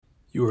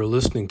You are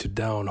listening to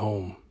Down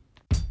Home.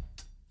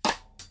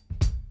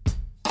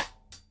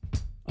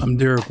 I'm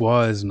Derek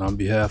Wise, and on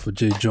behalf of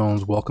Jay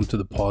Jones, welcome to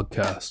the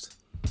podcast.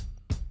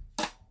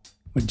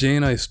 When Jay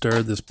and I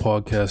started this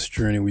podcast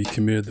journey, we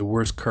committed the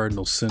worst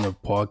cardinal sin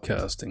of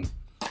podcasting.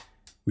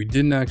 We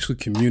didn't actually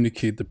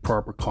communicate the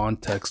proper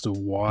context of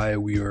why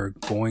we are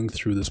going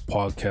through this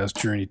podcast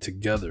journey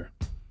together.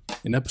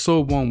 In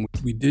episode 1,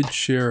 we did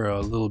share a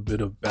little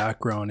bit of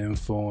background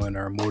info and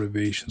our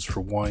motivations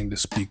for wanting to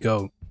speak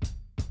out.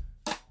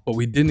 But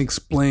we didn't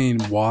explain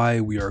why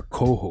we are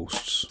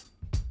co-hosts.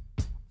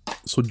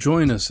 So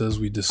join us as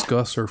we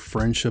discuss our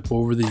friendship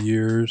over the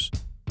years,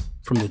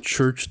 from the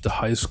church to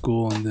high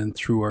school, and then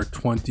through our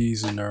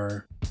 20s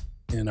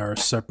and our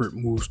separate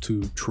moves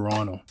to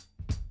Toronto.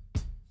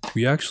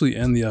 We actually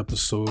end the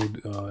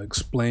episode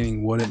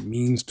explaining what it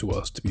means to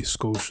us to be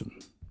Scotian.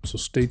 So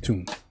stay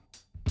tuned.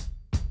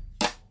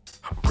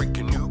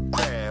 Breaking new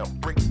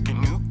ground,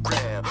 breaking new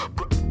ground,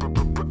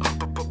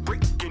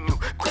 breaking new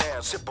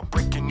ground, simple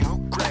breaking new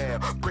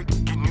ground,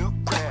 breaking new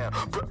ground,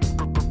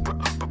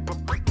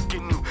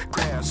 breaking new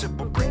ground,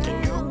 simple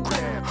breaking new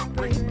ground,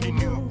 breaking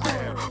new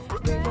ground,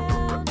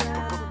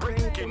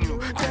 breaking new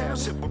ground,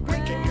 simple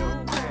breaking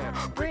new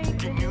ground,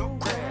 breaking new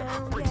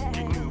ground,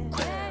 breaking new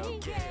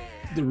ground.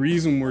 The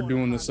reason we're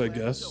doing this, I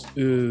guess,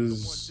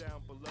 is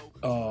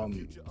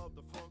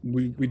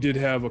we did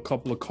have a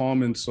couple of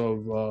comments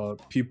of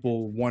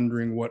people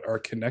wondering what our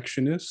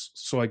connection is.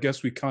 So I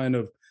guess we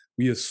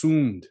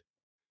assumed,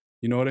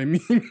 you know what I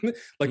mean?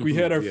 Like we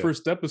had our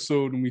first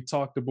episode and we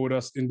talked about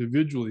us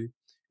individually,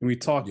 and we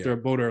talked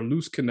about our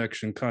loose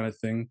connection kind of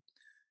thing.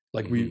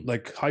 Like we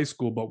like high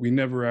school, but we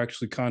never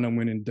actually kind of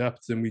went in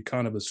depth, and we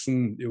kind of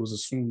assumed it was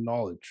assumed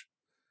knowledge.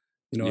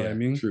 You know what I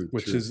mean? True,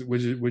 which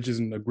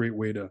isn't a great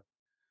way to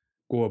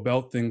go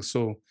about things.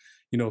 So,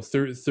 you know,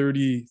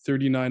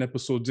 39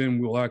 episodes in,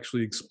 we'll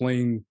actually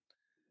explain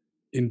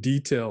in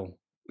detail.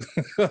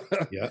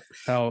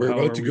 How we're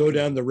about to go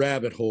down the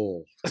rabbit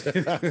hole.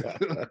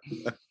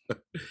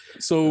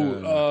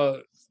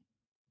 So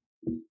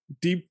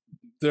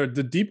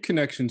the deep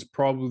connection's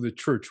probably the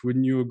church.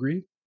 Wouldn't you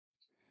agree?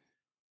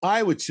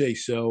 I would say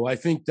so. I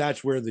think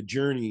that's where the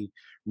journey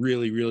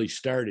really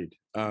started.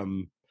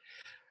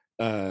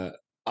 I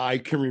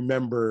can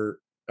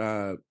remember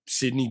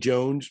Sidney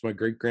Jones, my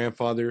great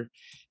grandfather,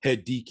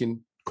 head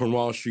deacon,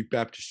 Cornwallis Street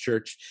Baptist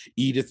Church.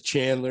 Edith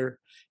Chandler,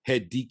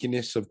 head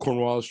deaconess of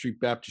Cornwallis Street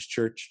Baptist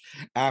Church.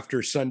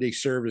 After Sunday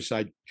service,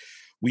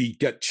 we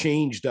got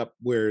changed up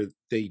where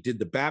they did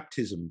the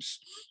baptisms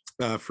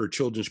for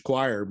children's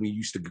choir. We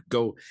used to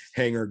go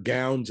hang our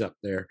gowns up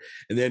there,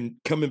 and then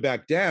coming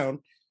back down,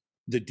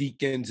 the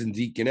deacons and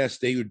deaconess,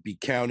 they would be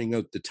counting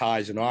out the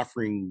tithes and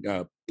offering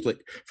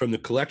from the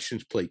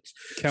collections plates.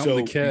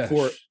 Counting the cash.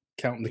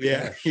 Counting the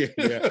cash.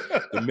 Yeah.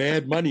 The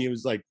mad money. It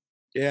was like,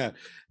 it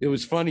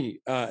was funny.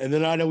 And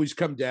then I'd always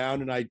come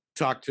down and I'd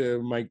talk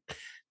to my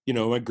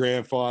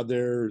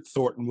grandfather.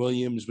 Thornton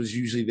Williams was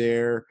usually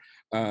there.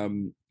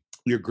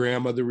 Your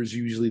grandmother was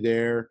usually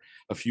there.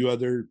 A few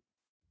other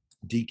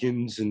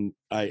deacons, and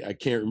I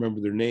can't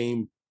remember their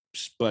names,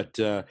 but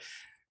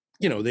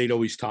they'd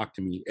always talk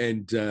to me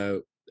and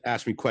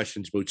ask me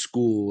questions about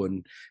school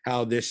and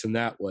how this and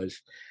that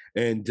was.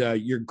 And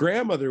your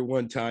grandmother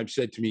one time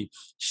said to me,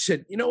 she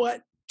said, "You know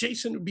what,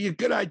 Jason, it would be a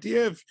good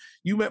idea if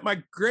you met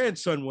my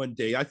grandson one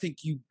day. I think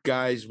you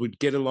guys would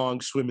get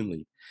along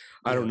swimmingly."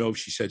 I don't know if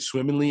she said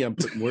swimmingly. I'm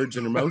putting words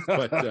in her mouth,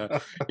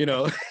 but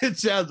it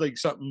sounds like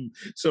something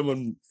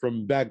someone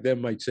from back then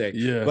might say.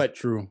 Yeah, but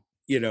true.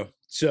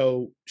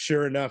 So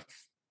sure enough,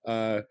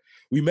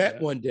 we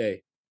met one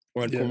day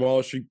on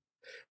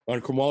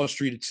Cornwallis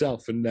Street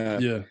itself, and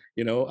I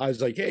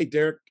was like, "Hey,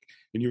 Derek,"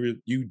 and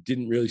you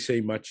didn't really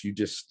say much. You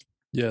just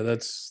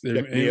that's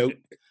me out.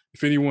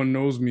 If anyone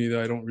knows me,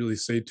 I don't really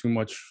say too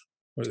much,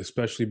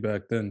 especially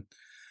back then.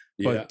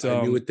 But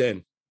I knew it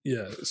then.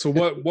 Yeah. So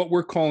what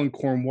we're calling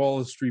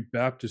Cornwallis Street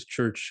Baptist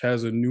Church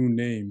has a new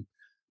name.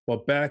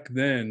 But back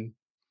then,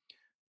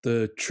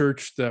 the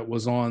church that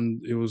was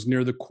it was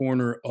near the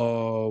corner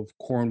of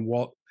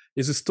Cornwall.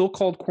 Is it still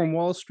called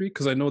Cornwallis Street?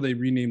 Because I know they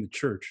renamed the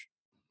church.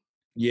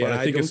 Yeah, but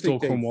I think it's still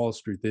Cornwallis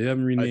Street. They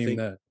haven't renamed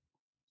that.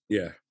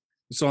 Yeah.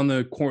 It's on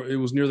it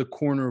was near the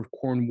corner of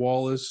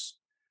Cornwallis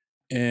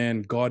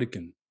and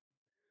Godicon.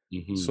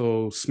 Mm-hmm.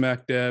 So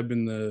smack dab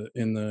in the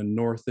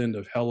north end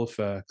of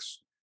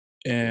Halifax,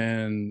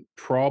 and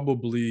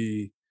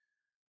probably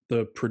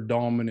the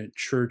predominant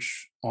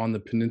church on the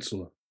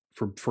peninsula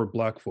for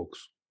Black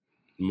folks.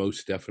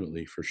 Most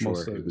definitely, for sure.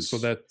 So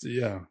that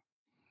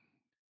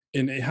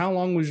And how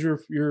long was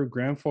your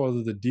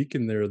grandfather the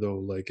deacon there though?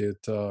 Like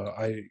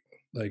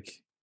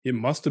it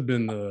must have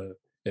been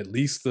at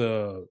least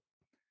the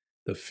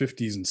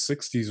 50s and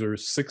 60s, or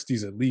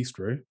 60s at least,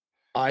 right?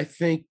 I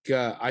think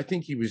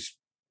he was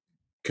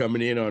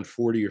coming in on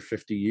 40 or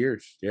 50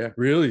 years. Yeah.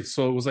 Really?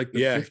 So it was like the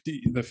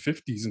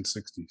 50s and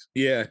 60s.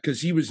 Yeah,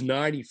 because he was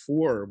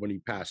 94 when he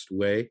passed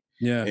away.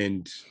 Yeah.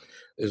 And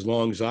as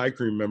long as I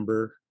can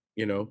remember,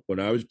 You know, when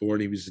I was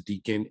born, he was a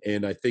deacon,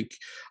 and I think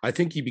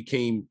he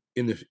became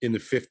in the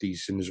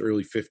 50s, in his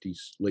early 50s,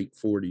 late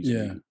 40s,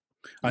 Yeah. maybe.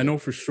 I Yeah. know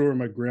for sure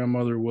my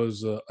grandmother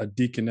was a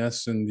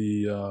deaconess in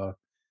the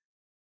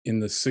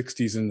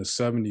 60s and the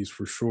 70s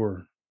for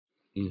sure.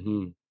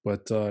 Hmm.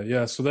 But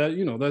yeah, so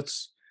that,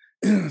 that's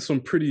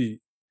some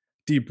pretty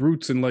deep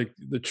roots, and like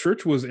the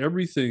church was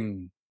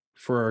everything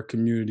for our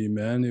community,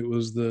 man. It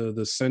was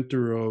the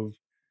center of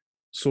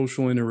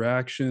social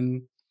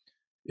interaction.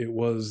 It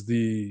was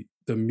the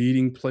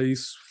meeting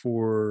place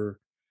for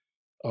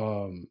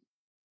um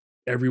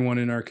everyone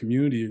in our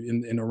community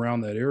in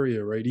around that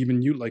area, right?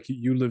 Even you, like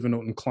you living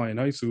out in Klein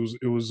Heights,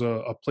 it was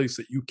a place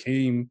that you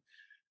came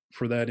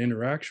for that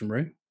interaction,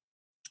 right?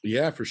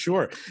 Yeah, for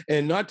sure.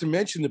 And not to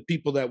mention the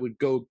people that would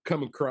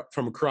come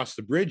from across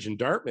the bridge in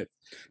Dartmouth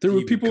There to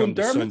were even people in come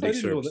to Dartmouth. I Sunday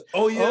didn't know service. that.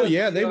 Oh Oh yeah,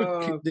 yeah, they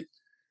would.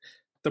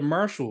 the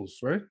Marshalls,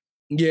 right?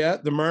 Yeah,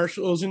 the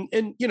Marshalls, and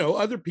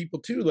other people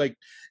too. Like,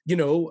 you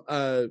know,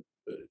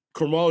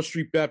 Cornwall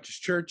Street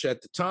Baptist Church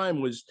at the time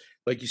was,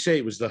 like you say,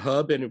 it was the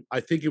hub, and I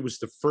think it was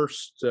the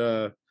first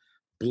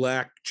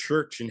black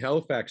church in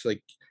Halifax.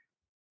 Like,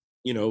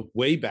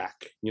 way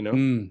back.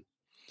 Mm,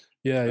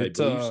 yeah, I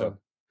believe so.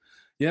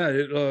 yeah,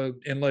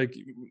 and like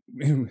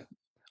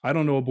I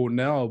don't know about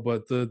now,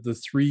 but the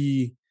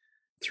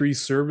three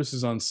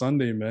services on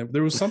Sunday, man.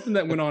 There was something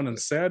that went on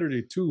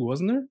Saturday too,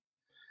 wasn't there?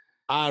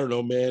 I don't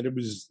know, man. It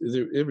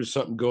was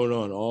something going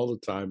on all the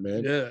time,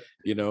 man. Yeah,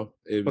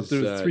 It but was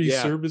there's three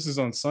yeah, services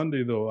on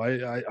Sunday though.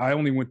 I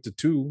only went to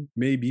two,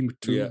 maybe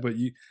two, yeah. but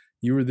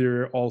you were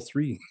there all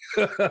three.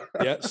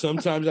 Yeah,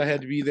 sometimes I had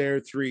to be there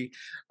 3.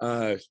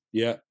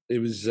 Yeah, it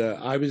was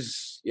I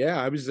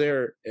was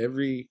there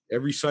every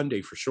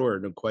Sunday for sure,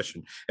 no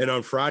question. And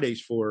on Fridays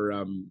for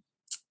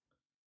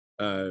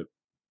uh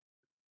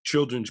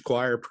children's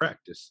choir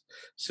practice.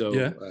 So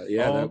Yeah.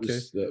 yeah, Oh, that okay.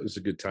 was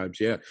a good times.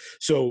 Yeah.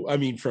 So I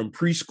mean, from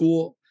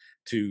preschool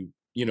to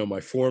my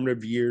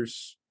formative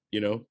years,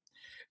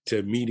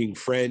 to meeting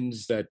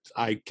friends that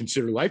I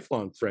consider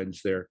lifelong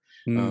friends there.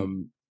 Mm.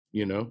 Um,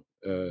 you know,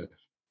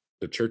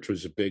 the church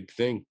was a big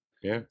thing.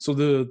 Yeah. So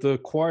the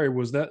choir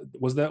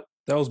that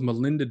was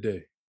Melinda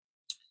Day.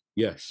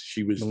 Yes,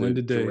 she was the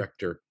Melinda Day.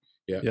 director.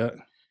 Yeah. Yeah,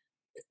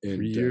 for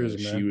And years,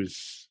 she man.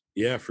 was,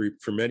 yeah, for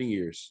many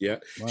years. Yeah.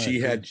 My She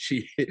God. had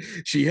she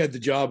she had the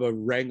job of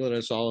wrangling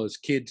us all as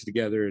kids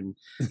together and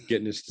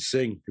getting us to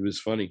sing. It was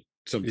funny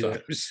Yeah.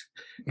 sometimes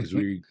because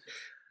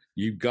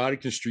you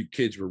Goddington Street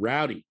kids were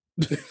rowdy.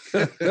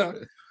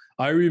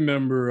 I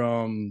remember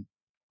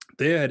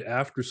they had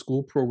after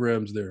school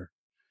programs there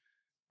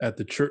at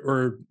the church,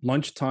 or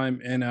lunchtime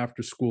and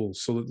after school.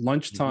 So at Mhm.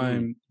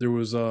 lunchtime there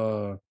was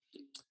a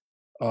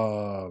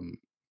um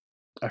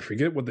I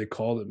forget what they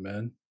called it,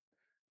 man.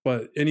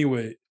 But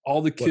anyway,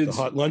 all the What, the kids,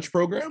 hot lunch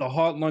program? the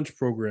hot lunch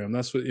program.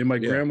 That's what, and my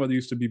Yeah. grandmother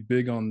used to be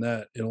big on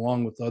that, and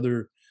along with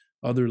other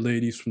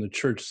ladies from the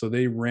church. So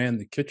they ran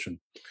the kitchen.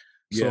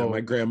 Yeah, my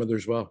So grandmother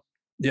as well.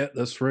 yeah,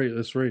 that's right.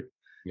 That's right.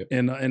 Yep.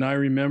 And I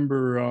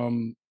remember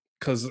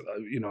because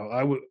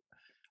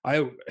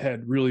I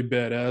had really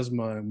bad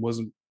asthma and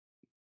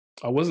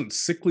I wasn't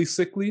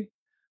sickly,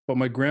 but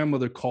my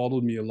grandmother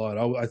coddled me a lot.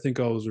 I think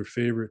I was her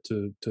favorite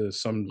to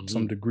some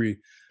Mhm. degree,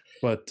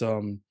 but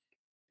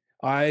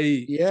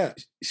I Yeah.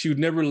 she would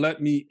never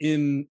let me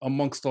in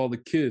amongst all the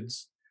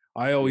kids.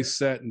 I Yeah. always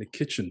sat in the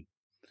kitchen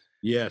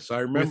Yes, I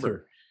with remember.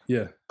 her.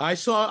 Yeah. I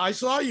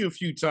saw you a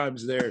few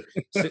times there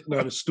sitting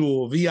on a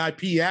stool,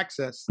 VIP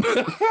access.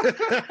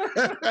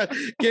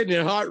 Getting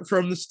it hot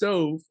from the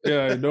stove.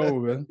 Yeah, I know,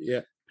 man.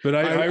 Yeah. But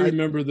I I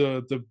remember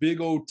the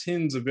big old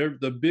tins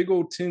the big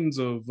old tins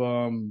of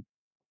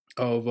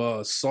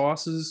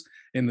sauces,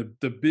 and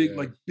the big, yeah.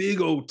 like big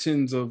old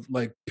tins of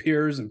like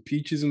pears and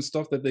peaches and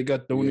stuff that they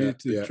got Yeah, donated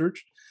to the yeah,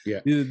 church.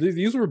 yeah.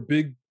 These were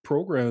big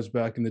programs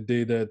back in the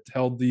day that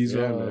held these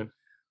Yeah, man.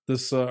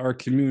 this our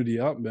community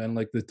up, man.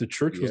 Like the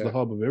church was the Yeah.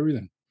 hub of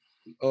everything.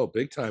 Oh,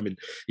 big time. And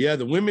yeah,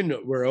 the women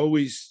were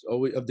always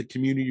of the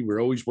community were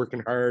always working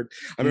hard.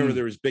 I remember Mm.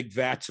 there was big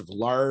vats of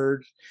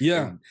lard,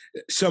 Yeah, and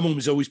someone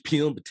was always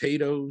peeling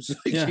potatoes.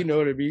 Like, yeah, you know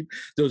what I mean?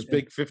 Those yeah.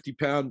 big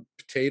 50-pound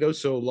potatoes.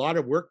 So a lot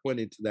of work went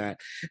into that.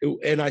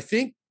 And I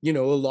think, a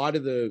lot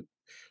of the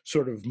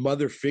sort of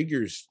mother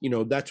figures,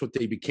 that's what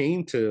they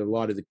became to a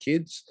lot of the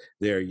kids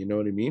there. You know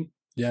what I mean?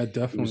 Yeah, It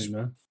definitely, was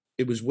man.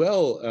 it was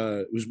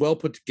well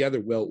put together,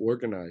 well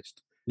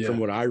organized from Yeah.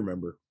 what I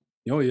remember.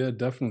 Oh yeah,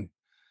 definitely.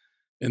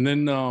 And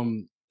then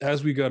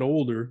as we got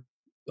older,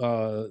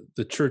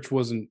 the church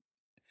wasn't,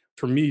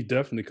 for me,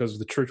 definitely, because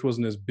the church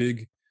wasn't as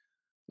big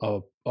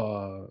uh,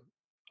 uh,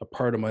 a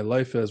part of my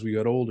life as we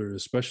got older,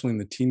 especially in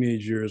the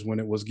teenage years when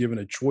it was given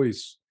a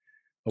choice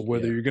of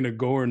whether Yeah. you're going to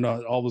go or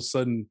not. All of a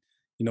sudden,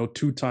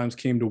 two times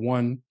came to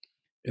one,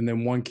 and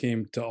then one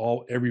came to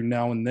all every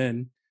now and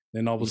then.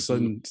 Then all of a Mhm.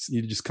 sudden,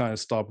 you just kind of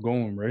stop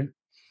going, right?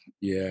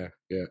 Yeah,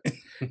 yeah,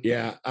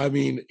 yeah. I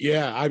mean,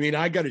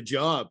 I got a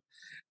job,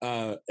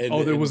 and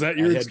Oh, there was and that I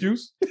your had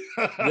excuse?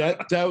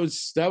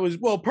 that was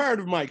well part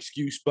of my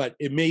excuse, but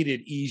it made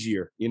it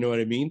easier. You know what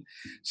I mean?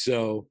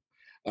 So,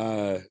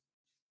 uh,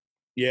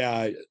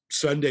 yeah,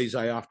 Sundays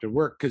I often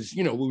work because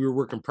we were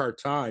working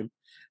part-time,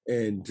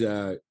 and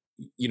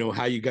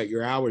how you got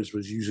your hours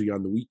was usually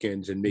on the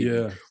weekends and maybe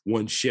Yeah,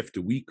 one shift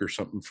a week or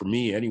something for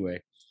me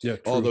anyway. yeah,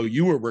 true. Although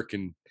you were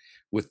working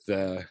with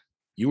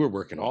you were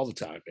working all the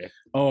time, man.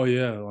 Oh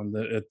yeah, on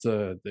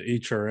the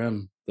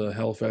HRM, the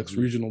Halifax Mhm.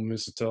 Regional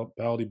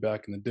Municipality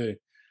back in the day.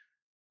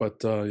 But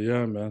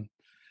yeah, man.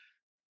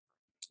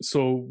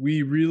 So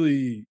we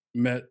really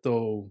met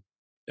though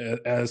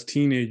as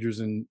teenagers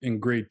in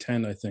grade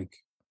 10, I think.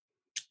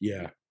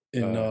 Yeah.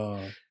 In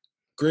Uh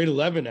grade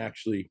 11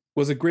 actually.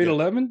 was it grade Yeah.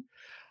 11?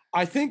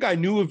 I think I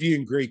knew of you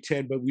in grade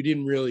 10, but we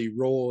didn't really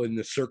roll in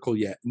the circle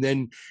yet. And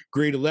then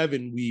grade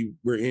 11 we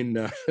were in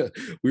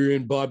we were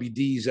in Bobby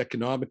D's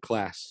economic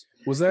class.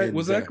 Was And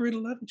that grade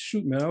 11?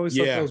 Shoot, man, I always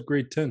thought that yeah, was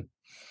grade 10.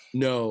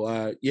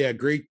 no, yeah,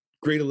 grade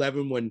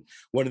 11 when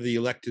one of the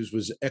electives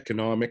was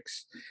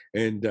economics,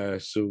 and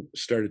so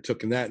started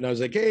taking that, and I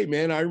was like, hey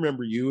man, I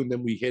remember you, and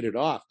then we hit it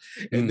off.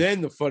 And Mm.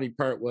 then the funny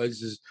part was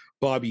is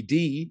Bobby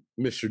D,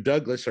 Mr.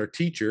 Douglas, our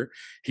teacher,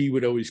 he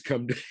would always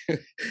come to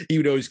he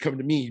would always come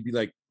to me. He'd be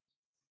like,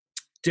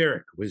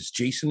 Derek, was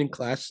Jason in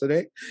class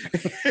today?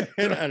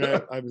 And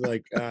I was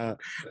like,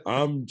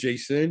 I'm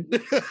Jason.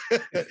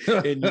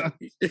 And,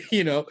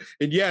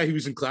 and yeah, he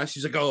was in class.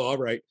 He's like, oh, all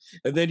right.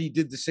 And then he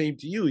did the same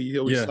to you. He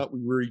always Yeah. thought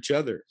we were each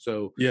other.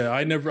 So Yeah,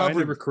 I never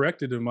covered.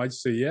 corrected him. I'd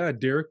say, yeah,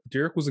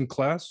 Derek was in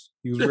class.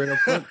 He was right up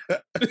front.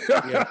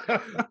 Yeah.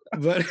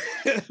 But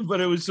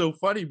but it was so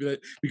funny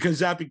because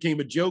that became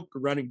a joke, a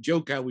running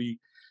joke, how we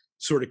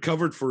sort of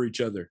covered for each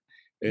other.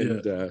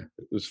 And it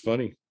was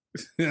funny.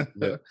 Yeah.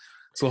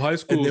 So high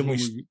school And is then when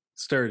we we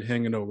started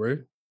hanging out, right?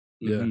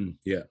 Yeah.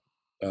 Yeah.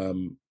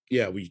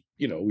 Yeah, we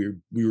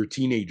were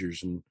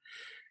teenagers and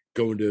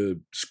going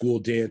to school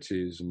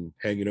dances and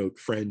hanging out with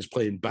friends,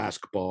 playing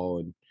basketball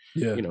and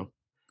Yeah.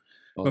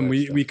 all And that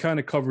we stuff. kind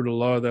of covered a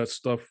lot of that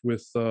stuff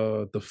with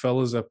the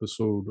fellas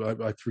episode.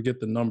 I forget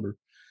the number,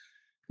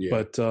 Yeah.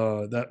 but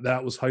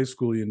that was high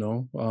school,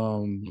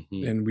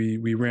 Mhm. and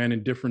we ran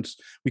in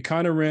we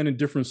kind of ran in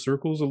different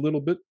circles a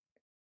little bit.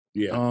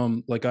 Yeah.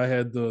 Like I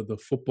had the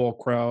football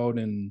crowd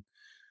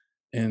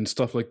and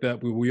stuff like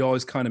that. We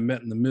always kind of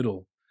met in the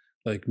middle.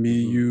 Like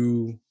me, Mhm.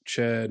 you,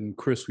 Chad, and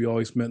Chris, we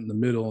always met in the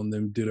middle and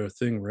then did our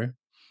thing, right?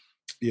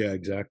 Yeah,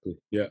 exactly.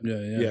 Yeah. Yeah,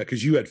 Yeah, yeah,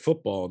 because you had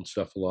football and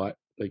stuff a lot,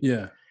 like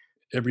yeah.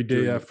 Every day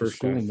during the after first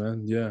school, half.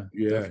 man. Yeah,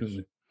 Yeah.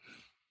 definitely.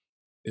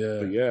 But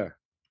Yeah, yeah.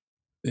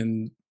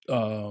 and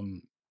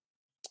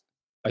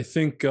I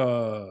think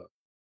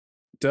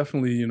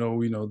definitely,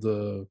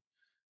 the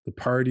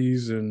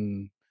parties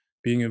and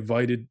being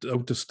invited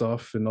out to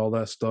stuff and all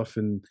that stuff,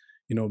 and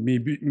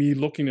me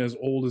looking as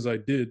old as I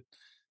did,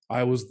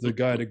 I was the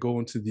guy to go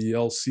into the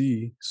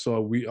LC, so I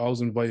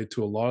was invited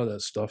to a lot of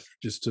that stuff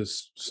just to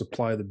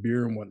supply the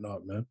beer and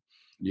whatnot, man.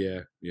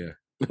 Yeah. Yeah.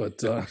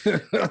 But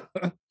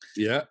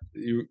Yeah.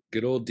 You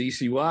good old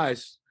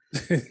DCYs.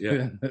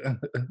 Yeah.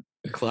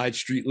 Clyde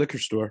Street Liquor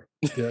Store.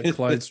 yeah,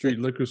 Clyde Street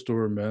Liquor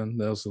Store, man,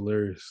 that was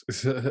hilarious.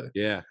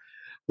 Yeah.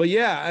 But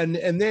yeah,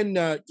 and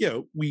then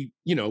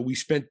we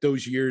spent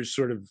those years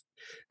sort of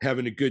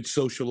having a good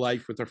social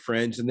life with our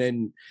friends, and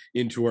then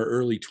into our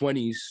early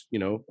 20s,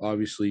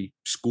 obviously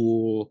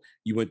school,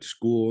 you went to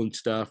school and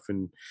stuff,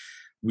 and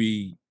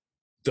we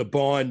the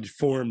bond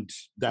formed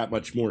that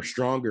much more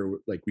stronger.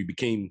 Like we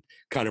became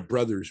kind of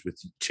brothers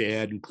with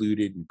Chad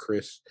included and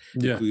Chris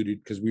Yeah.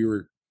 included, because we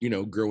were,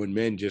 grown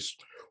men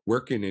just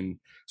working and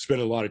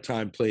spent a lot of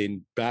time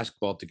playing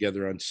basketball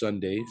together on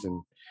Sundays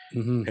and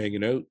Hmm.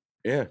 hanging out.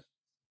 Yeah.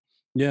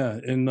 Yeah,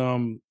 and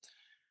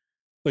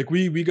like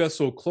we got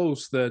so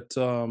close that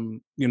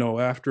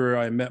after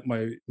I met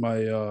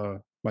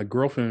my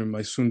girlfriend and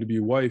my soon to be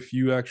wife,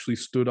 you actually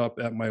stood up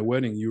at my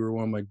wedding. You were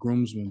one of my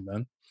groomsmen,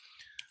 man.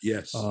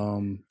 Yes.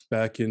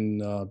 Back in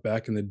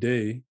the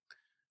day.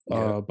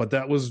 Yeah. But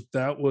that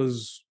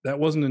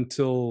wasn't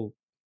until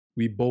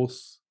we both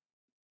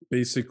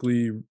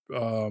basically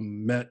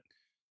met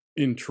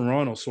in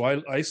Toronto. So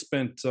I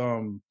spent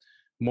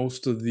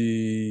most of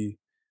the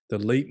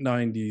late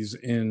 90s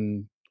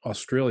in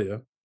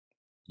Australia.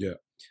 Yeah.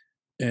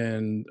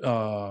 And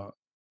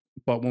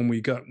but when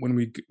we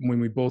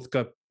both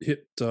got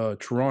hit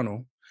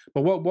Toronto.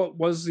 But what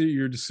was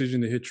your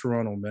decision to hit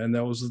Toronto, man?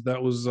 That was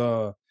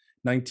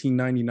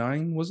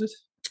 1999, was it?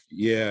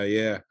 Yeah.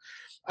 Yeah.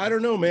 I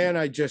don't know, man.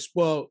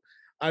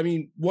 I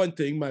mean, one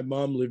thing, my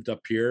mom lived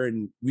up here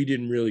and we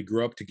didn't really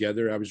grow up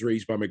together. I was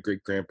raised by my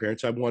great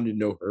grandparents. I wanted to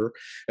know her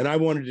and I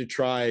wanted to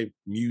try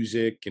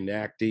music and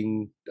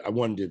acting. I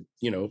wanted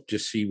to,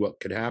 just see what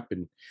could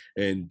happen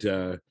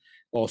and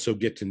also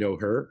get to know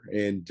her.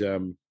 And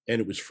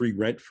it was free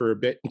rent for a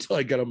bit until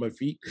I got on my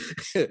feet.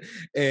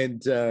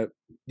 And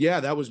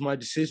yeah, that was my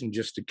decision,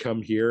 just to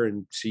come here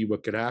and see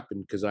what could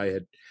happen, because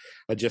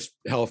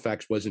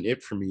Halifax wasn't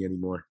it for me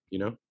anymore,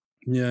 Yeah,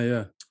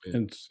 yeah. Yeah.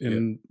 And Yeah.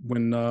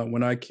 when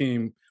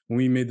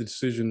we made the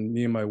decision,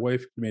 me and my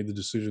wife made the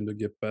decision to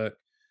get back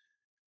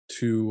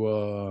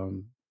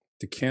to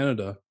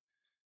Canada.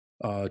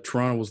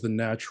 Toronto was the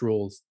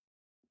natural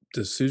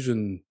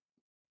decision,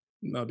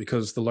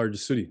 because it's the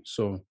largest city.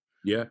 So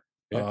Yeah.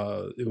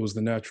 Yeah. It was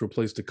the natural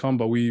place to come.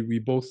 But we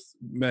both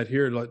met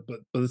here. Like, but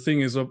the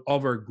thing is, of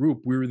our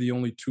group, we were the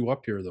only two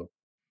up here, though.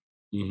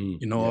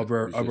 Yeah. Of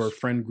our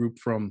friend group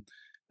from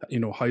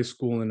high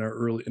school in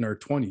our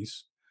 20s.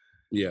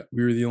 Yeah.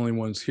 We were the only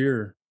ones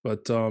here.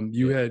 But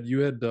you had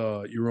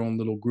your own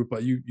little group.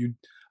 But you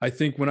I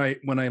think when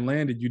I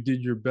landed, you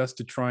did your best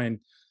to try and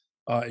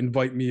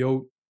invite me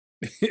out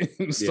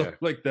and stuff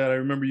like that. I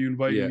remember you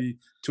inviting me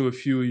to a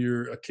few of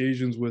your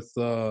occasions with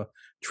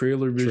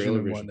Trailer Vision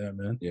and whatnot,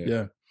 man.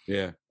 Yeah.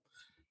 Yeah.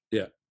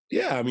 Yeah.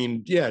 Yeah. I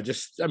mean,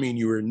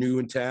 you were new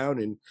in town,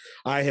 and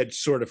I had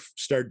sort of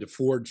started to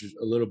forge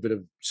a little bit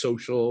of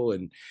social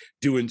and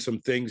doing some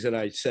things that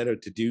I set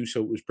out to do.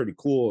 So it was pretty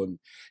cool. And,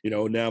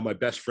 now my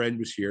best friend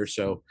was here.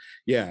 So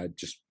I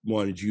just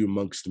wanted you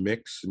amongst the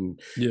mix. And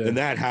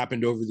that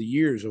happened over the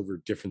years,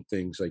 over different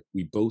things. Like,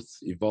 we both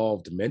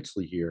evolved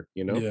immensely here,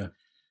 Yeah.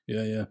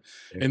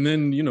 And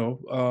then,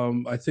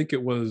 I think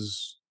it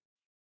was,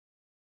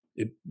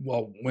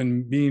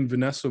 when me and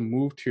Vanessa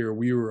moved here,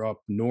 we were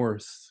up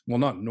north. Well,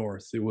 not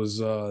north. It was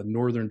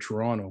northern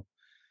Toronto.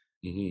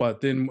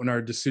 But then when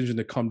our decision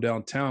to come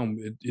downtown,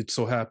 it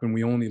so happened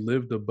we only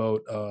lived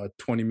about a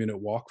 20-minute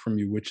walk from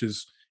you, which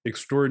is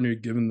extraordinary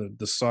given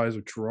the size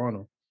of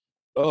Toronto.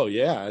 Oh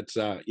yeah, it's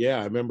I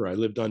remember I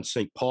lived on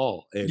St.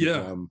 Paul, and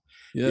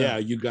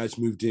you guys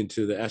moved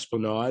into the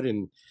Esplanade,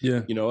 and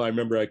I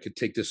remember I could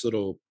take this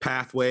little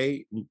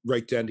pathway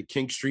right down to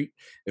King Street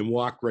and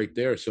walk right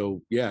there.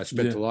 So I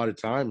spent a lot of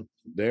time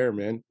there,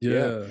 man.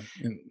 And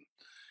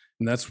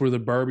that's where the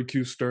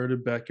barbecue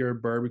started,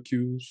 backyard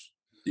barbecues.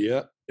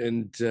 Yeah.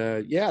 And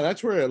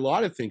that's where a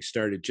lot of things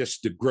started.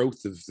 Just the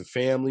growth of the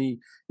family,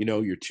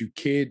 your two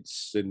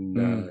kids,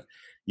 and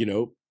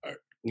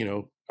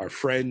our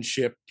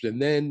friendship.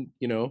 And then,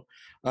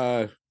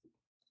 man,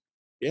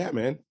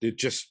 it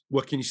just,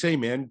 what can you say,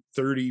 man?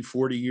 30,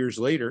 40 years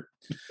later.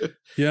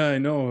 Yeah, I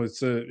know.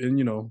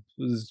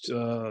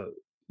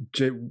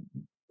 Jay,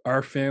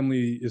 our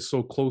family is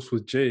so close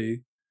with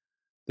Jay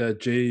that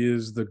Jay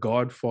is the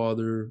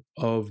godfather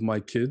of my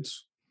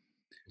kids.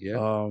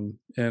 Yeah.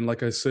 And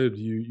like I said,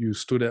 you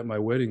stood at my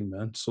wedding,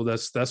 man. So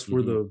that's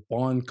where the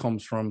bond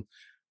comes from,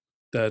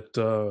 that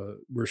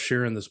we're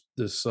sharing this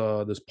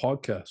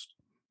podcast.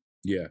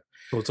 Yeah.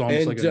 So it's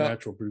almost like a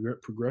natural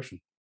progression.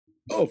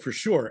 Oh, for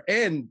sure.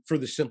 And for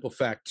the simple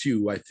fact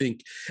too, I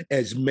think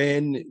as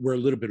men, we're a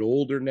little bit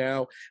older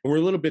now, and we're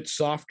a little bit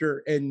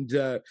softer. And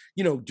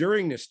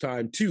during this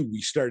time too, we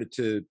started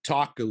to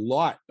talk a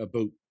lot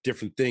about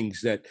different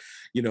things that,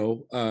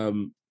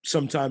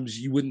 sometimes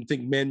you wouldn't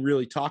think men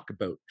really talk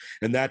about.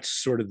 And that's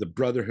sort of the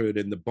brotherhood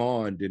and the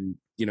bond, and,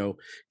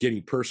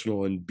 getting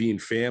personal and being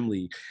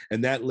family.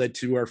 And that led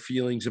to our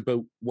feelings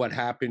about what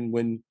happened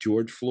when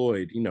George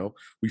Floyd,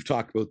 we've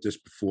talked about this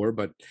before,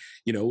 but,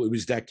 it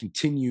was that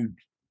continued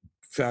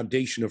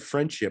foundation of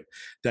friendship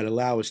that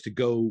allow us to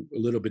go a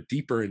little bit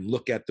deeper and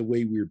look at the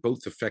way we were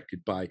both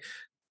affected by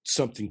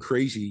something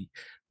crazy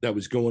that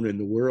was going on in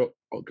the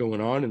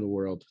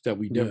world that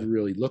we never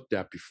really looked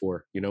at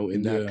before,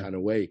 in that kind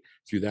of way,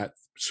 through that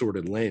sort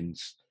of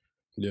lens.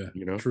 Yeah,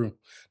 true.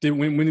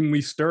 When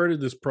we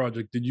started this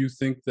project, did you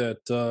think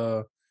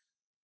that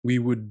we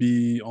would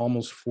be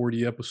almost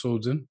 40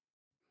 episodes in?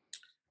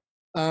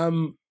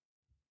 Well,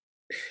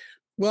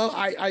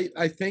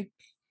 I think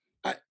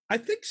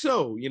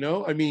so.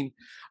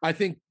 I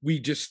think we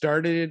just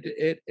started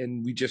it,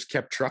 and we just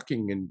kept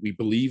trucking, and we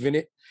believe in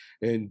it,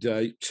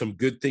 and some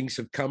good things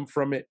have come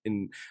from it,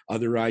 and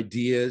other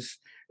ideas.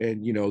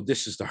 And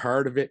this is the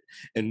heart of it,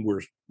 and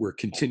we're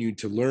continuing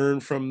to learn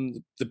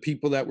from the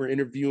people that we're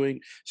interviewing.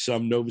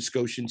 Some Nova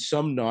Scotians,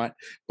 some not,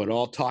 but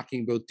all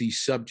talking about these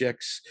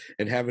subjects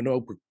and having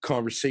open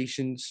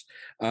conversations.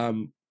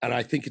 And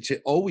I think it's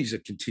always a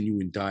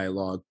continuing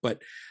dialogue,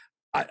 but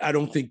I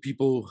don't think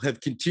people have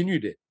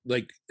continued it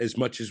like as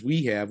much as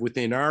we have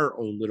within our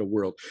own little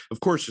world. Of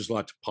course, there's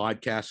lots of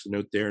podcasts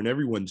out there, and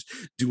everyone's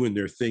doing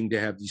their thing to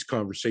have these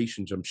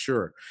conversations, I'm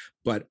sure.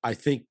 But I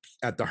think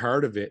at the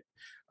heart of it,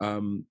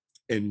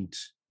 and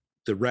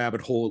the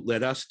rabbit hole it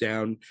led us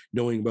down,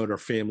 knowing about our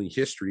family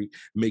history,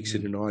 makes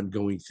it an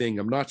ongoing thing.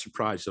 I'm not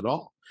surprised at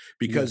all,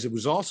 because it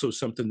was also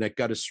something that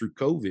got us through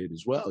COVID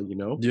as well,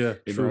 and all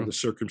the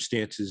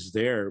circumstances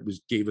there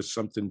gave us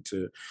something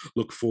to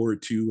look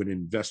forward to and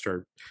invest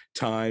our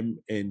time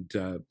and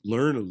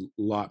learn a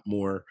lot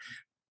more,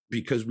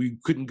 because we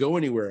couldn't go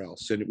anywhere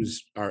else. And it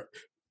was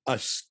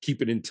us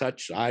keeping in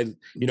touch. I'm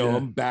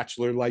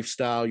bachelor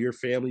lifestyle, your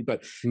family,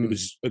 but it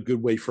was a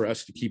good way for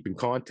us to keep in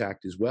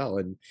contact as well,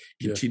 and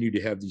continue to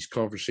have these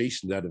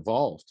conversations that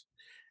evolved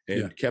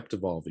and kept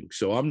evolving.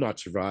 So I'm not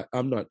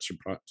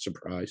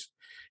surprised.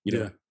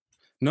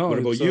 No. What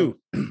about you?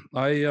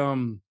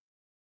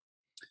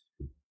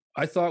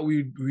 I thought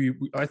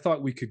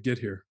we could get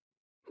here.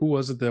 Who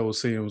was it that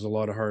was saying it was a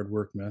lot of hard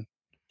work, man?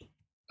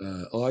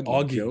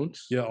 Augie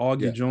Jones. Yeah,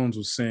 Augie Jones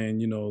was saying,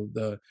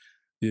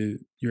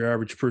 your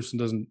average person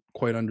doesn't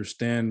quite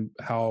understand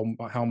how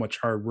much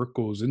hard work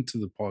goes into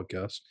the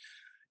podcast.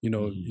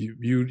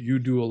 You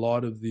do a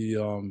lot of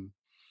the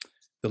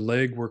the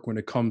legwork when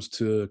it comes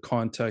to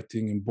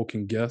contacting and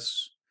booking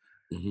guests.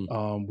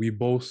 We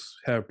both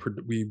have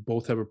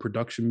a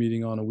production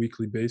meeting on a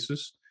weekly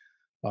basis.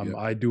 Yeah.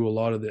 I do a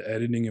lot of the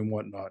editing and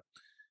whatnot.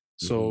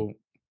 So,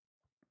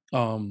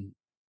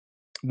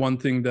 one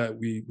thing that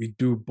we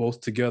do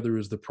both together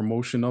is the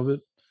promotion of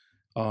it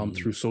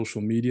through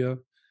social media.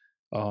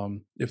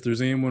 If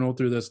there's anyone out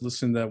there that's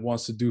listening that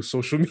wants to do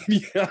social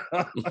media,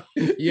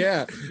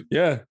 Yeah,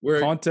 yeah, we're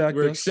contact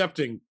we're us.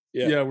 accepting.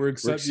 Yeah, Yeah, we're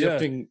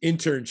accepting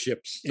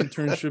internships.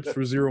 internships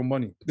for zero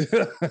money.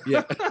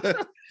 Yeah.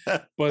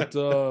 But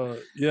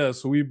yeah,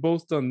 so we've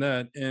both done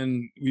that,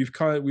 and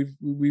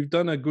we've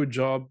done a good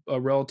job,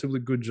 a relatively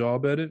good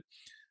job at it.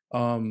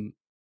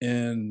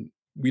 And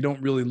we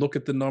don't really look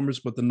at the numbers,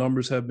 but the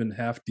numbers have been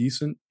half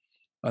decent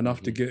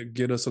enough to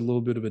get us a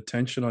little bit of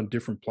attention on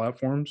different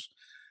platforms.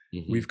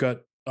 We've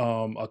got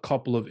a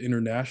couple of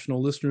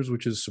international listeners,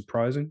 which is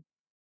surprising,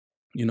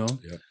 you know,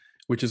 Yeah.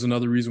 which is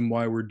another reason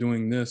why we're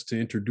doing this, to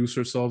introduce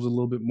ourselves a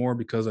little bit more,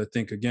 because I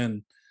think,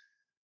 again,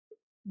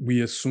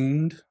 we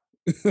assumed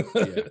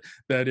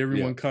that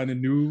everyone kind of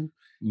knew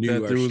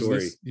that Our there was story.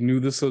 this, you knew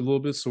this a little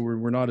bit. So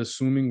we're not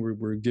assuming,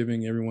 we're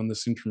giving everyone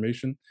this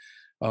information.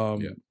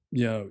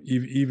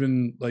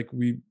 Even like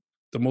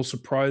the most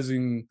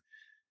surprising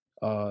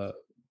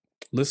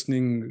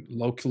listening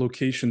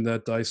location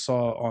that I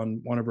saw on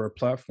one of our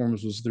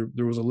platforms was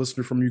there was a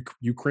listener from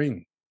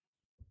Ukraine.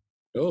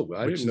 Oh,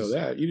 I which didn't know is-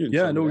 that. You didn't.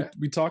 Yeah, tell me no, that.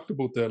 we talked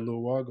about that a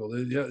little while ago.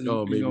 Yeah,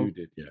 Oh, maybe you know, we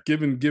did. Yeah.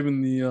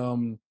 given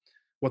the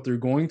what they're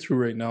going through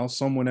right now,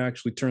 someone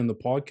actually turned the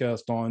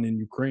podcast on in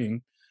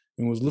Ukraine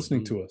and was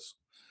listening to us.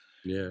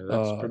 Yeah,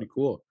 that's pretty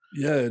cool.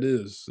 Yeah, it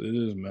is,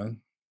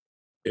 man.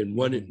 And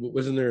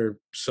wasn't there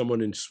someone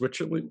in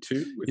Switzerland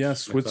too? Yeah,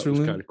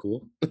 Switzerland, kind of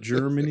cool.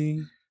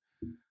 Germany,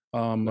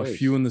 a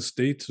few in the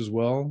States as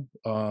well.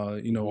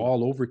 You know,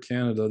 all over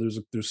Canada.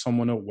 There's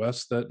someone out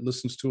west that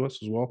listens to us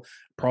as well.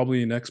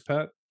 Probably an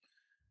expat.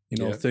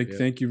 You know,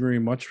 thank you very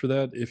much for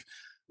that. If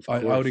I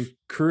would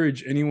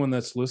encourage anyone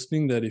that's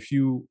listening that if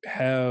you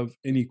have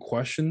any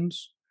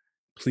questions,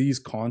 please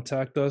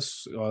contact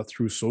us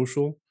through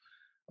social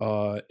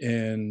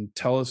and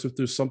tell us if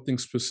there's something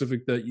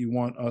specific that you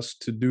want us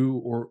to do,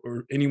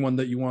 or anyone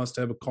that you want us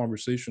to have a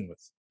conversation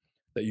with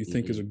that you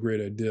think is a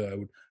great idea.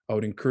 I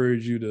would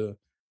encourage you to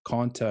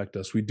contact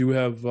us. We do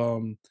have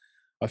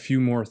a few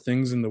more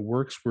things in the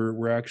works.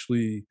 We're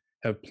actually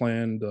have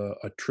planned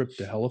a trip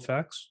to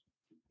Halifax.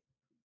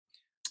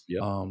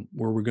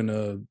 Where we're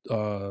gonna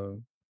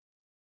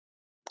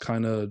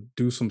kind of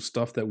do some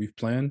stuff that we've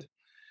planned,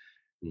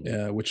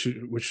 which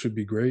should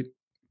be great.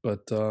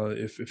 But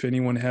if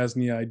anyone has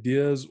any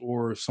ideas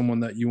or someone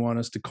that you want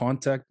us to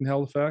contact in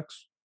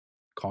Halifax,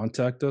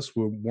 contact us.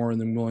 We're more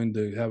than willing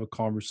to have a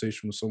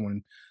conversation with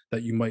someone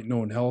that you might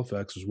know in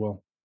Halifax as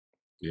well.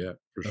 Yeah,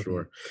 for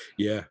sure.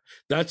 Yeah,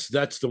 that's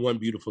the one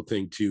beautiful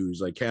thing too, is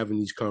like having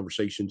these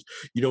conversations.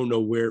 You don't know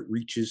where it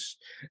reaches,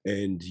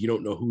 and you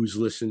don't know who's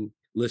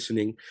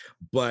listening,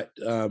 but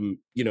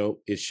you know,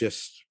 it's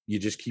just, you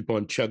just keep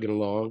on chugging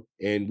along,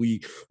 and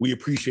we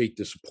appreciate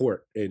the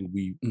support, and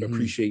we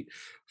appreciate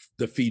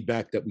the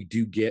feedback that we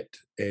do get,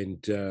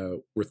 and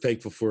we're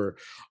thankful for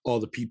all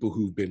the people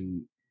who've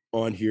been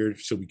on here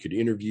so we could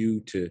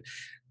interview, to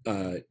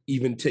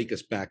even take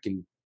us back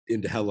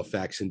into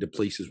Halifax, into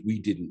places we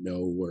didn't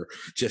know, or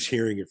just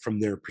hearing it from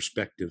their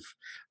perspective.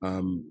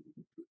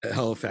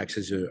 Halifax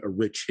has a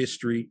rich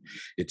history.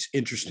 It's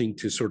interesting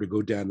to sort of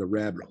go down the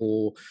rabbit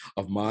hole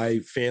of my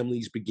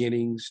family's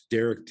beginnings.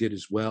 Derek did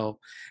as well.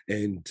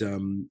 And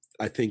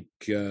I think,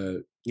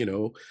 you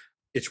know,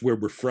 it's where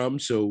we're from.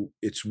 So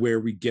it's where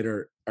we get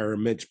our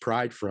immense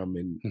pride from.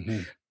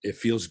 And it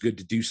feels good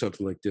to do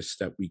something like this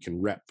that we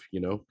can rep,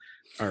 you know,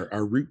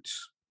 our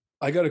roots.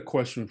 I got a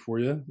question for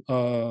you.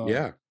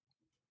 Yeah.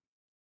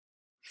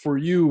 For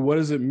you, what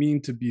does it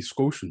mean to be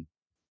Scotian?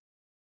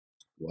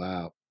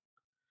 Wow.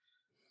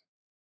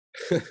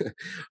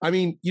 I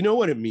mean, you know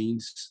what it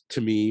means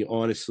to me,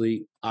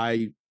 honestly.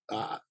 Like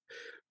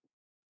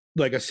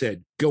I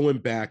said, going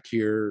back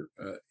here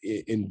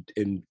in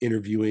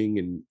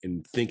interviewing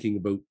and thinking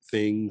about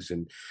things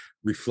and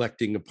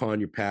reflecting upon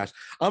your past,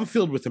 I'm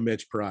filled with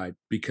immense pride,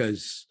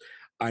 because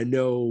I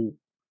know,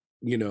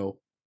 you know,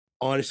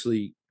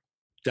 honestly,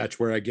 that's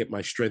where I get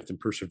my strength and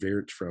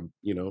perseverance from,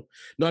 you know,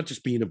 not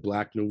just being a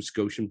Black Nova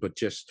Scotian, but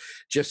just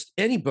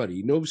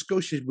anybody. Nova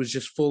Scotia was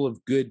just full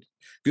of good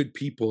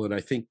people. And I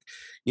think,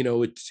 you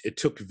know, it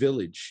took a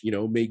village, you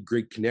know, made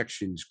great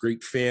connections,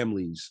 great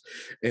families.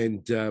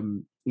 And,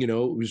 you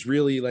know, it was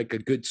really like a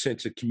good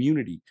sense of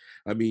community.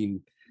 I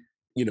mean,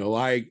 you know,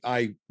 I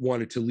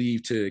wanted to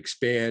leave to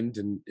expand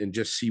and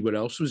just see what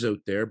else was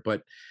out there.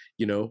 But,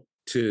 you know,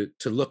 to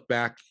look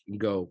back and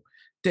go,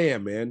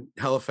 damn, man,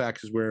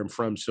 Halifax is where I'm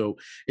from. So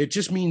it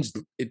just means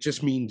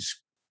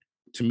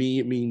to me,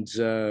 it means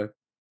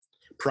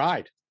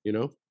pride, you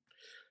know.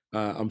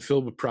 I'm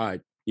filled with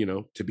pride, you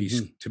know, to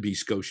be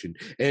Scotian,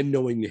 and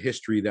knowing the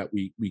history that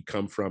we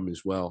come from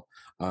as well.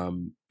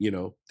 You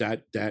know,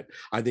 that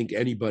I think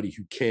anybody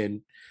who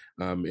can,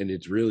 and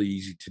it's really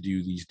easy to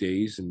do these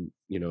days, and,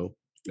 you know,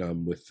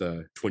 with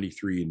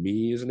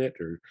 23andMe, isn't it?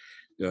 Or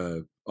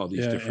all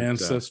these different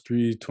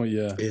Ancestry, all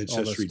that stuff.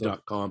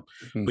 ancestry.com.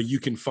 Mhm. But you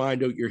can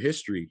find out your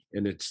history,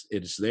 and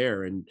it's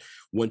there. And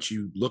once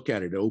you look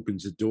at it, it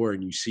opens the door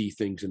and you see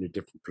things in a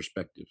different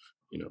perspective,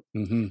 you know.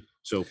 Mm-hmm.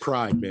 So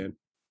pride, man.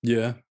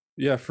 Yeah.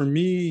 For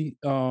me,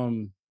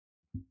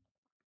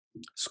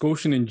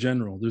 Scotian in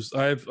general,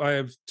 I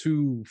have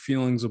two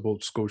feelings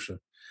about Scotia.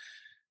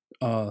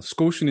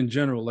 Scotian in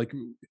general, like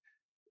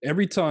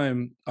every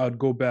time I'd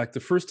go back, the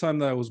first time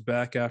that I was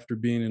back after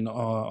being in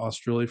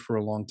Australia for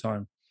a long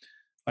time,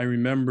 I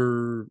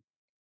remember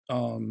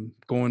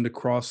going to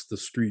cross the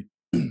street,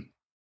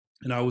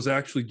 and I was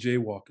actually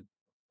jaywalking,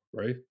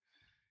 right?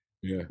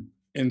 Yeah.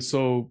 And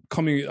so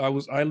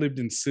I lived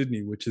in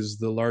Sydney, which is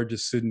the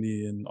largest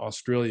city in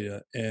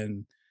Australia,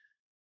 and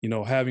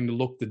having to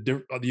look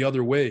the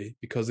other way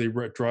because they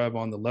drive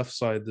on the left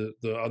side,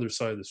 the other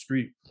side of the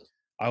street.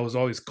 I was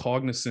always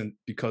cognizant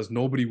because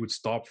nobody would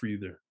stop for you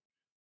there,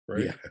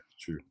 right? Yeah,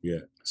 true. Yeah.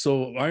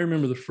 So I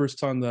remember the first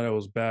time that I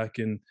was back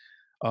and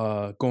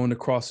going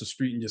across the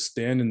street and just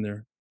standing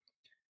there,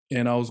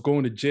 and I was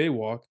going to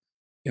jaywalk,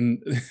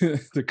 and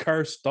the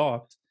car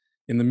stopped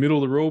in the middle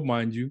of the road,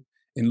 mind you,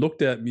 and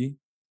looked at me,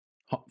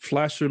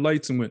 flashed their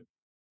lights, and went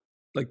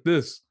like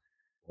this.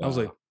 Wow. I was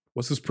like,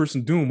 "What's this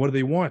person doing? What do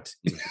they want?"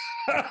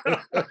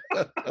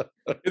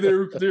 they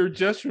were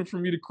gesturing for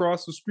me to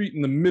cross the street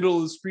in the middle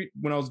of the street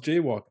when I was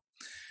jaywalking.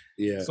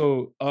 Yeah.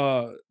 So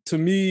to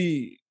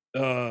me,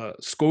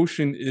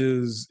 Scotian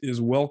is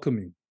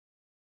welcoming.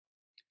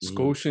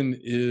 Scotian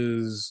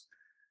is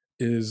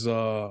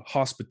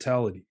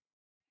hospitality.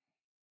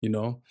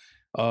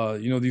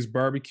 These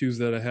barbecues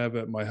that I have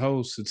at my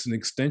house, it's an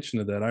extension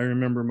of that. I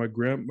remember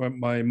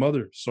my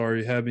mother,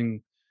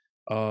 having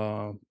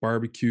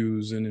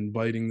barbecues and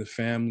inviting the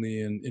family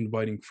and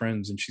inviting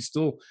friends, and she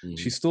still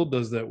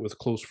does that with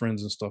close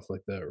friends and stuff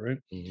like that, right?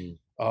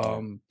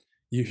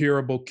 You hear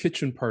about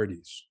kitchen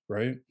parties,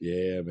 right?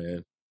 Yeah,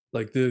 man.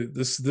 Like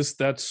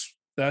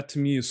that to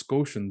me is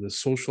Scotian, the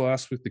social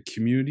aspect, the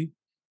community.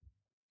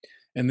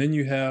 And then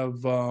you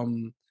have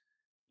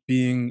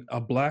being a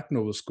Black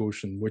Nova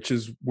Scotian, which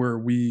is where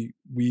we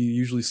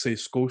usually say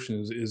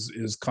Scotian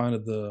is kind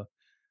of the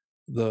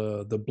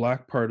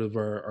Black part of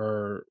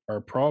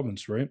our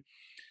province, right?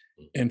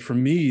 And for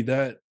me,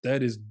 that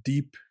is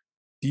deep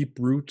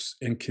roots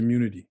and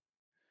community,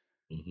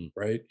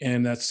 right?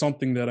 And that's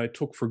something that I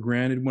took for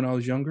granted when I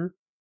was younger.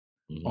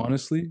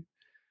 Honestly,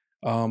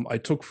 I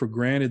took for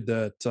granted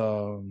that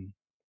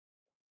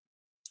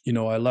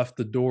I left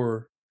the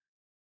door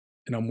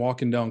and I'm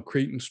walking down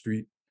Creighton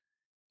Street,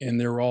 and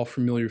they were all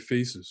familiar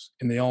faces,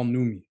 and they all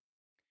knew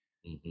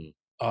me.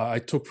 I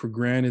took for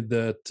granted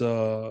that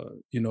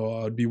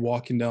I'd be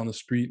walking down the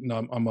street, and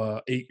I'm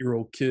a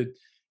 8-year-old kid,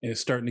 and it's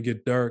starting to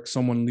get dark.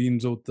 Someone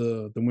leans out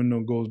the window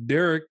and goes,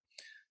 "Derek,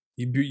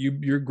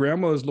 your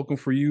grandma is looking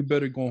for you. You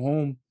better go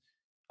home."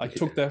 I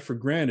took that for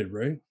granted,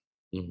 right?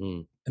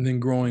 And then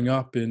growing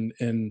up and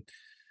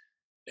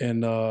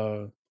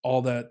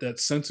all that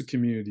sense of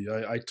community,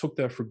 I took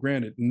that for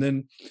granted. And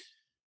then,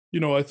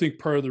 I think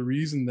part of the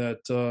reason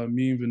that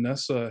me and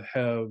Vanessa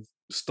have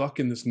stuck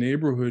in this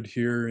neighborhood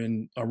here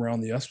and around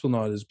the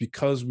Esplanade is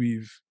because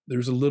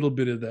there's a little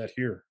bit of that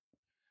here,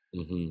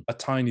 a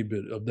tiny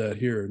bit of that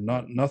here.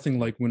 Nothing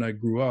like when I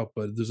grew up,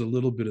 but there's a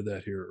little bit of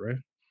that here,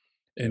 right?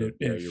 And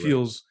it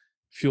feels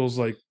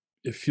like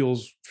it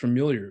feels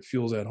familiar. It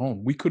feels at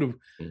home. We could have,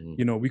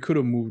 we could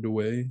have moved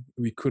away.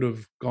 We could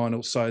have gone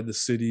outside the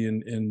city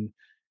and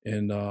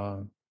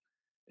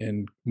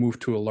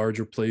moved to a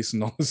larger place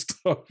and all this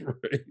stuff,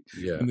 right?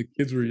 Yeah. And the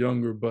kids were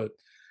younger, but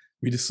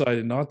we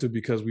decided not to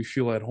because we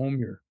feel at home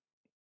here.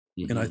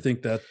 And I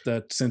think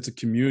that sense of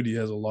community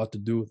has a lot to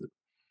do with it.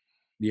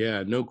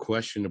 Yeah, no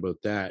question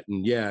about that.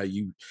 And yeah,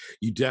 you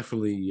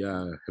definitely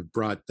have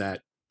brought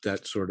that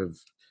sort of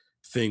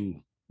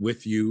thing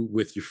with you,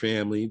 with your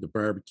family, the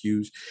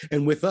barbecues,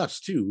 and with us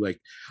too. Like,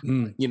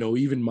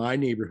 even my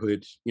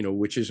neighborhood,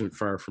 which isn't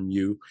far from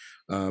you,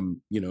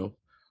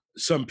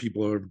 some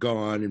people have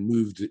gone and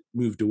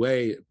moved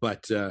away,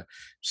 but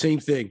same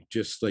thing.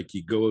 Just like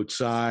you go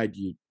outside,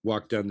 you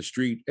walk down the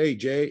street, "Hey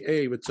Jay,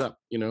 hey, what's up?"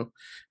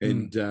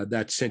 And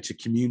that sense of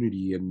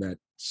community and that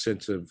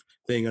sense of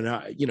thing. And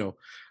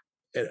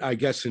I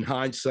guess in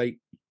hindsight,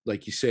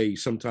 like you say,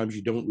 sometimes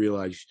you don't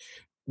realize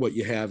what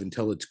you have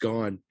until it's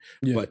gone.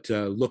 Yeah. But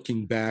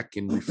looking back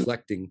and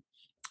reflecting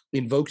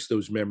invokes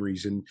those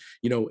memories, and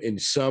in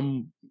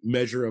some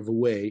measure of a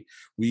way,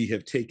 we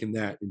have taken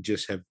that and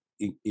just have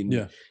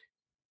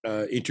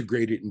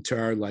integrated into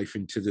our life,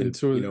 into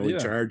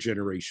our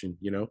generation.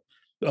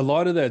 A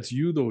lot of that's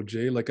you though,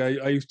 Jay. Like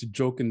I used to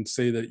joke and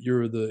say that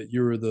you're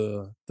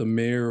the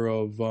mayor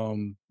of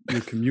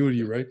your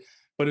community, right?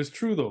 But it's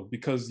true though,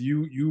 because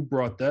you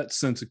brought that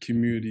sense of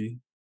community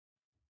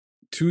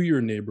to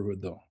your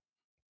neighborhood though.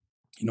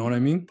 You know what I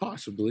mean?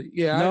 Possibly.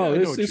 Yeah. No,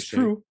 it's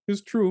true.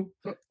 It's true.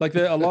 Like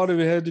that, a lot of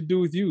it had to do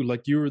with you.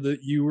 Like you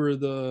were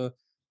the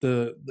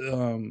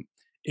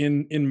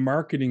in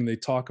marketing, they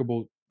talk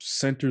about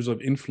centers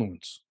of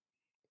influence,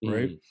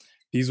 right?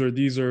 These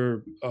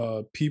are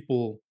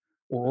people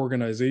or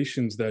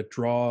organizations that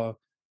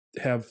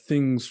have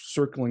things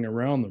circling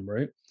around them,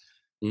 right?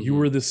 You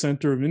were the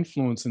center of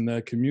influence in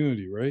that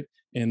community, right?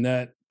 And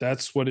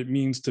that's what it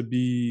means to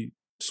be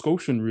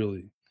Scotian,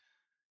 really.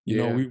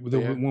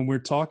 When we're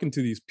talking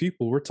to these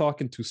people, we're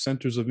talking to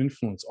centers of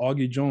influence.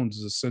 Augie Jones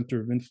is a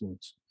center of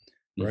influence,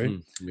 right?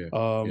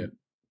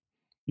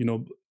 You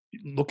know,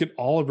 look at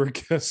all of our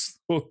guests;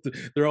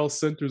 they're all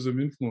centers of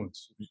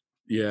influence.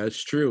 Yeah,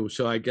 it's true.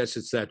 So I guess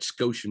it's that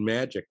Scotian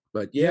magic.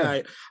 But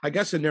Yeah. I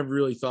guess I never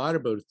really thought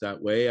about it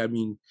that way. I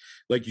mean,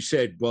 like you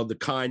said, well, the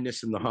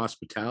kindness and the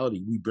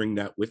hospitality, we bring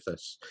that with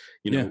us.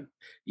 You know,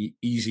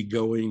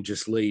 easygoing,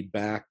 just laid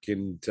back,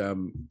 and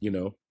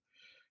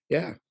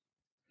yeah,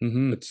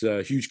 Mhm. it's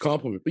a huge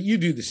compliment. But you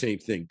do the same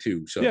thing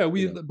too. So Yeah,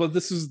 but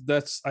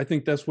I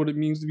think that's what it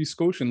means to be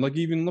Scotian. Like,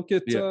 even look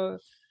at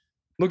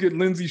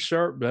Lindsay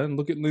Sharp, man.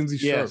 Look at Lindsay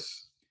Sharp.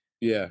 Yes.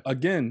 Yeah.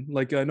 Again,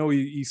 like, I know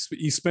he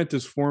spent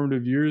his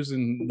formative years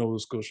in Nova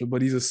Scotia,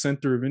 but he's a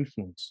center of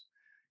influence.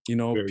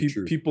 Very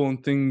true. People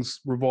and things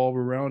revolve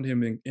around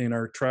him and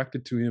are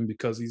attracted to him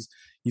because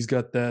he's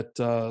got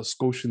that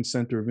Scotian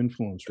center of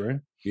influence, right?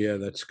 Yeah,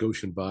 that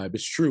Scotian vibe.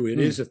 It's true. It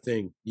is a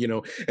thing,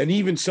 and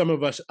even some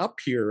of us up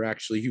here,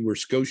 actually, who were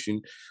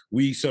Scotian,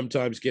 we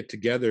sometimes get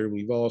together and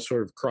we've all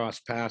sort of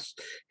crossed paths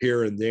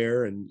here and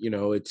there. And,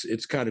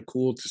 it's kind of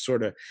cool to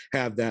sort of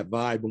have that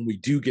vibe. When we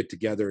do get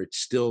together, it's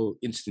still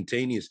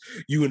instantaneous.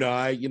 You and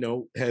I,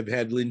 have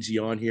had Lindsay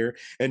on here.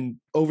 And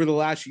over the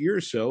last year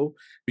or so,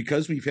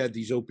 because we've had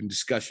these open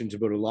discussions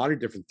about a lot of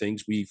different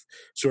things, we've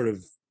sort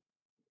of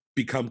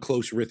become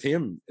closer with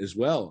him as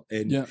well.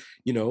 And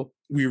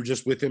we were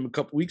just with him a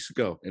couple weeks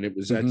ago, and it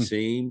was that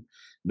same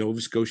Nova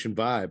Scotian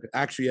vibe.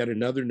 Actually at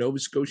another Nova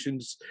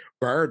Scotian's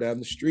bar down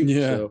the street.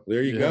 So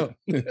there you go.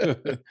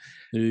 There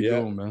you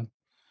go, man.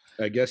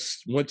 I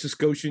guess once a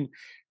Scotian,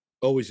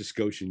 always a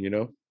Scotian,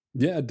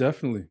 Yeah,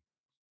 definitely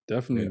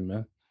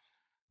man.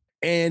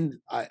 And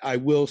I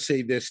will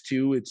say this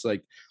too, it's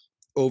like,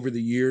 over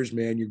the years,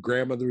 man, your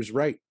grandmother was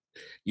right.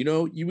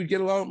 You would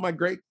get along with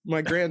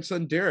my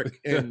grandson Derek,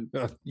 and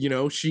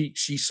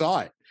she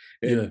saw it,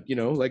 and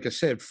like I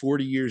said,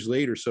 40 years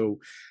later. So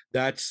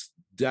that's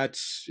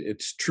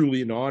it's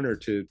truly an honor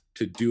to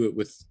do it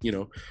with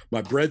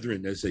my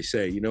brethren, as they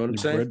say. You know what I'm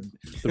saying?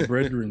 The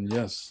brethren,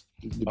 yes.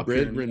 The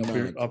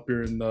brethren up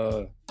here in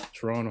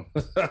Toronto.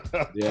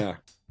 Yeah.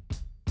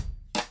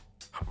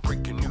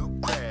 Breaking new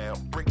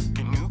ground,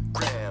 breaking new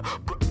ground,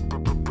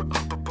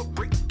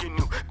 breaking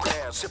new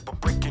ground,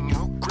 breaking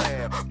new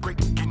ground,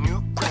 breaking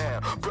new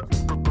ground.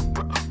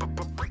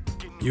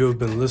 You have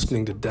been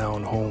listening to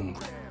Down Home.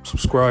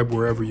 Subscribe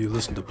wherever you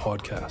listen to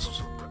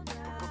podcasts.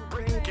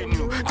 Breaking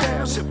new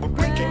ground,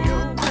 breaking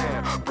new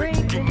ground,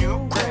 breaking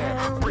new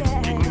ground,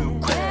 breaking new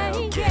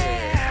ground,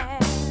 yeah.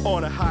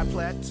 On a high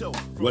plateau.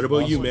 What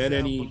about you, man?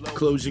 Any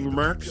closing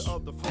remarks?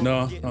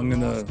 No, I'm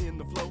gonna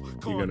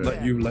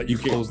let you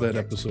close that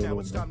episode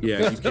over.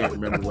 Yeah, you can't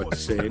remember what to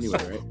say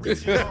anyway,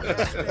 right?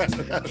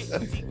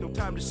 No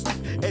time to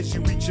sleep as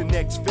you reach your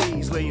next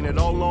phase, laying it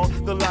all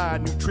on the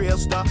line. New trail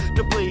start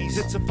to blaze.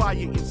 It's a fire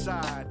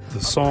inside.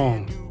 The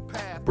song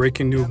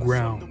Breaking New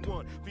Ground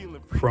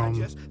from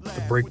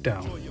The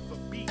Breakdown.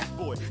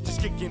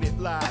 Just kicking it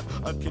live.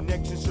 A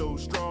connection so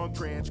strong.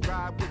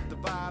 Transcribe with the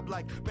vibe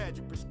like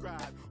magic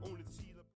prescribed.